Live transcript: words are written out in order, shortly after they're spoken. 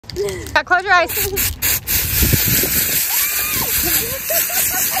Close your eyes.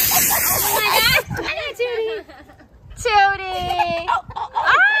 Oh my God! I got Judy. Tootie.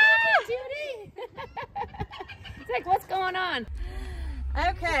 Judy. It's like, what's going on?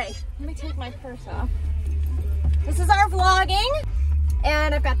 Okay, let me take my purse off. This is our vlogging,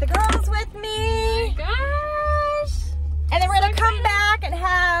 and I've got the girls with me. Oh my gosh! And then we're gonna come back and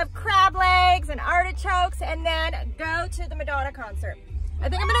have crab legs and artichokes, and then go to the Madonna concert. I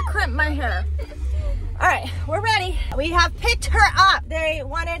think I'm gonna crimp my hair. All right, we're ready. We have picked her up. They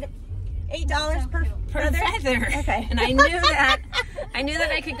wanted $8 per feather. Okay. And I knew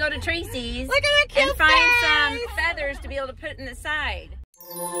that I could go to Tracy's Look at her cute and find face. some feathers to be able to put in the side.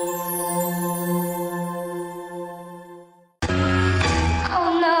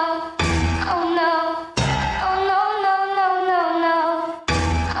 Oh no, oh no, oh no, no, no, no, no,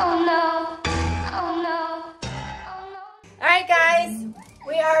 oh no, oh no, oh no. All right, guys,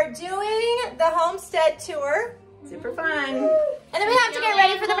 we are doing the homestead tour, Super fun. and then we have to get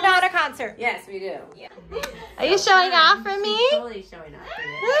ready for the Madonna concert. Yes, we do. Yeah. Are you showing off for me? Totally showing off for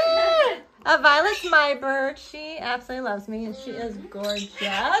you. Violet's my bird. She absolutely loves me, and she is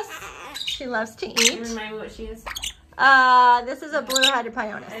gorgeous. She loves to Can you eat. remind me what she is? This is a blue-headed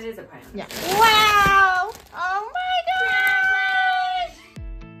pioneer. It is a pioneer. Yeah. Wow! Oh my gosh!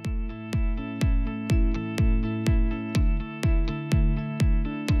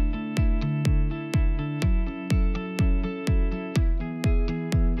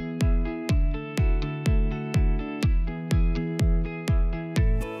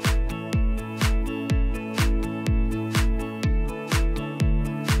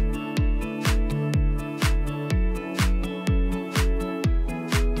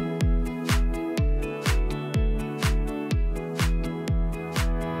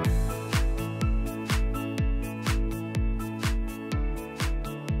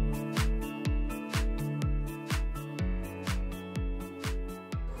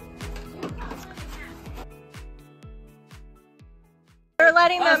 We're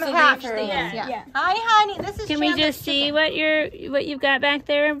letting them so hatch these are these. alive. Yeah. Hi, honey. This is Can we Chandler's just see chicken. what you've got back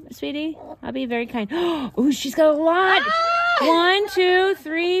there, sweetie? I'll be very kind. Oh, she's got a lot. Ah! 1, 2,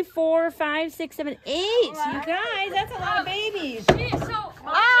 3, 4, 5, 6, 7, 8. You guys, that's a lot of babies. Oh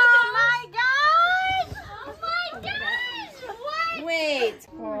my gosh! Oh my gosh! What? Wait.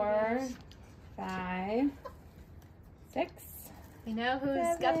 4, 5, 6, You know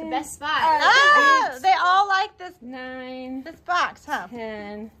who's got the best spot? Oh, they all like this 9, box, huh?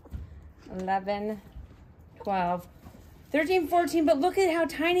 10, 11, 12, 13, 14. But look at how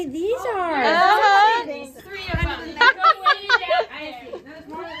tiny these are. Uh-huh. 3 of them. There's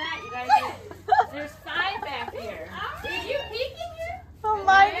more than that, you guys. There's 5 back here. Did you peek in here? Oh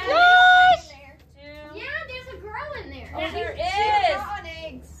my gosh! Yeah, there's a girl in there. Oh, there She's is. throwing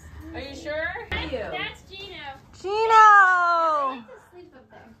eggs. Are you sure? That's Gino. Gino! I like to sleep up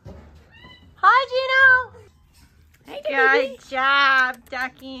there. Hi, Gino! Hey, baby. Good job,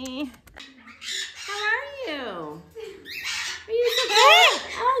 Ducky. How are you? Are you so good?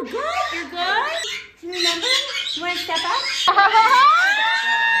 Oh, good. You're good? Do you remember? You want to step up?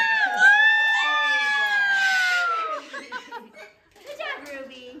 Good job,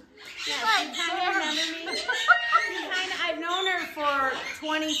 Ruby. Yeah, she kind of remember me. I've known her for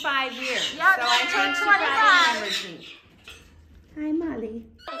 25 years. Yeah, so I think she 25. probably remembers me. Hi, Molly.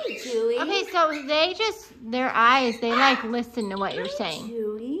 Hey, Julie. Okay, so they just, their eyes, they like listen to what you're saying.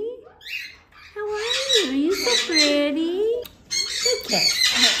 Julie. How are you? Are you so pretty? Good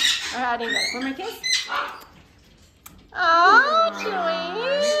kiss. All right, Want my kiss? oh,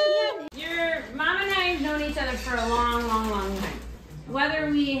 Chewie. Your mom and I have known each other for a long, long, long time. Whether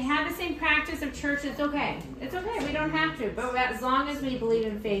we have the same practice of church, it's okay. It's okay. We don't have to. But as long as we believe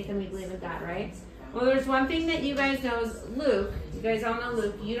in faith and we believe in God, right? Well, there's one thing that you guys know is Luke. You guys all know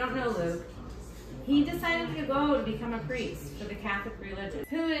Luke. You don't know Luke. He decided to go to become a priest for the Catholic religion.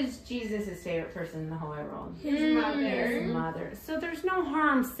 Who is Jesus' favorite person in the whole wide world? His mother. His mother. So there's no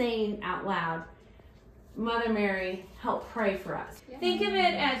harm saying out loud, Mother Mary, help pray for us. Yeah. Think of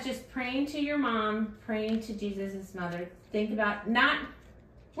it as just praying to your mom, praying to Jesus' mother. Think about not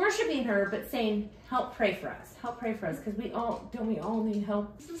worshiping her, but saying, help pray for us. Help pray for us, because we all need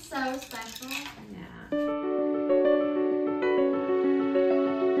help? This is so special. Yeah.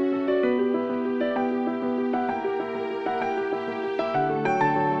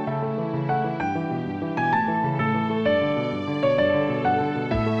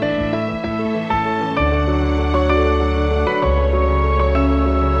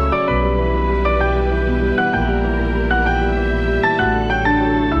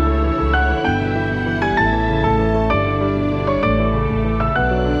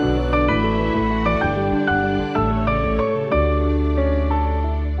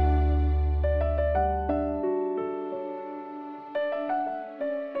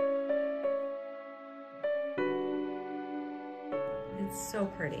 It's so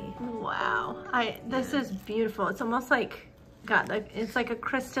pretty. Wow. This is beautiful. It's almost like, God, like it's like a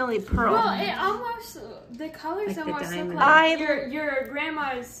crystal-y pearl. Well, it almost, the colors Like the almost look diamond. like your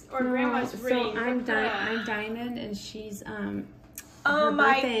grandma's or grandma's So ring. I'm diamond, and she's Oh her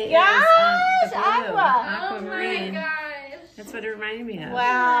my birthday is, gosh, the blue, Aqua. Oh my aquamarine. gosh. That's what it reminded me of.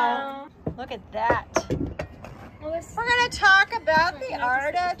 Wow. Look at that. Well, We're gonna talk about the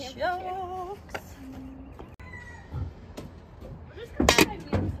artichokes.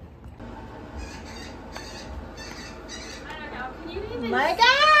 My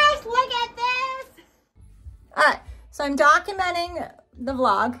gosh, look at this. All right, so I'm documenting the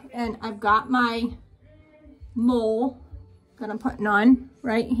vlog, and I've got my mole that I'm putting on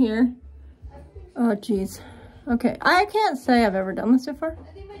right here. Oh, geez. Okay, I can't say I've ever done this before.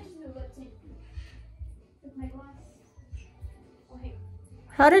 I think I just do lip sync with my glass. Oh, hey.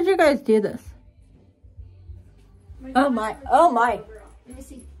 How did you guys do this? Oh my, oh my. Let me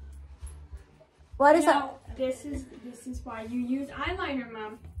see. What is that? No, this is why you use eyeliner,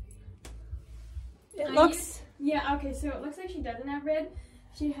 Mom. It looks... Yeah, okay, so it looks like she doesn't have red.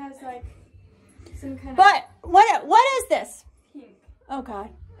 She has like some kind of But what is this? pink. Oh God,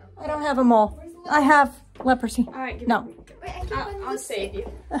 I don't have a mole. I have leprosy. All right, give No. me. Wait, I can't find the I'll save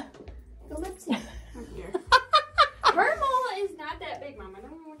you. The lipstick. Up here. Her mole is not that big, Mom. I don't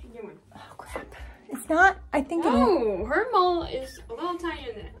know what you're doing. Oh crap. It's not, I think it is. Oh, her mole is a little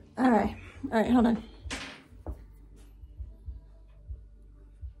tinier than that. All right, hold on.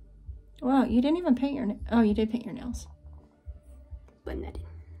 Wow, you didn't even paint your, oh, you did paint your nails. But not it.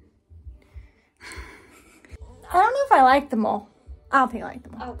 I don't know if I like the mole. I don't think I like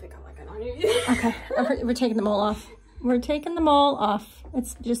the mole. I don't think I like it on you. Okay, we're taking the mole off. We're taking the mole off.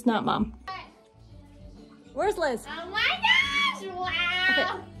 It's just not Mom. Where's Liz? Oh my gosh! Wow!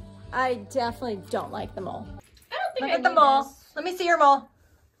 Okay, I definitely don't like the mole. I don't think Look I at the need mole. this. Let me see your mole.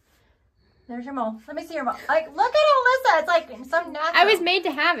 There's your mole. Let me see your mole. Like, look at Alyssa. It's like some natural. I was made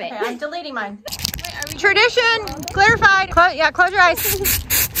to have it. Okay, I'm deleting mine. Tradition clarified. Close your eyes.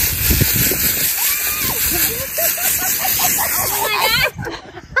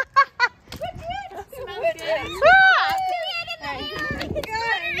 Oh my god!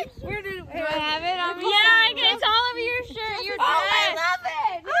 Where do I have it on my Yeah, it's all over your shirt. Your dress. I love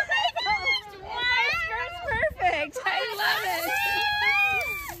it. Oh my gosh! Wow, skirt's perfect. I love it.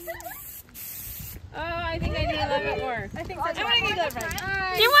 Oh, I think I need a little bit more. I think that's I want to get that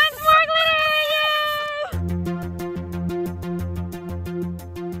right. Do you want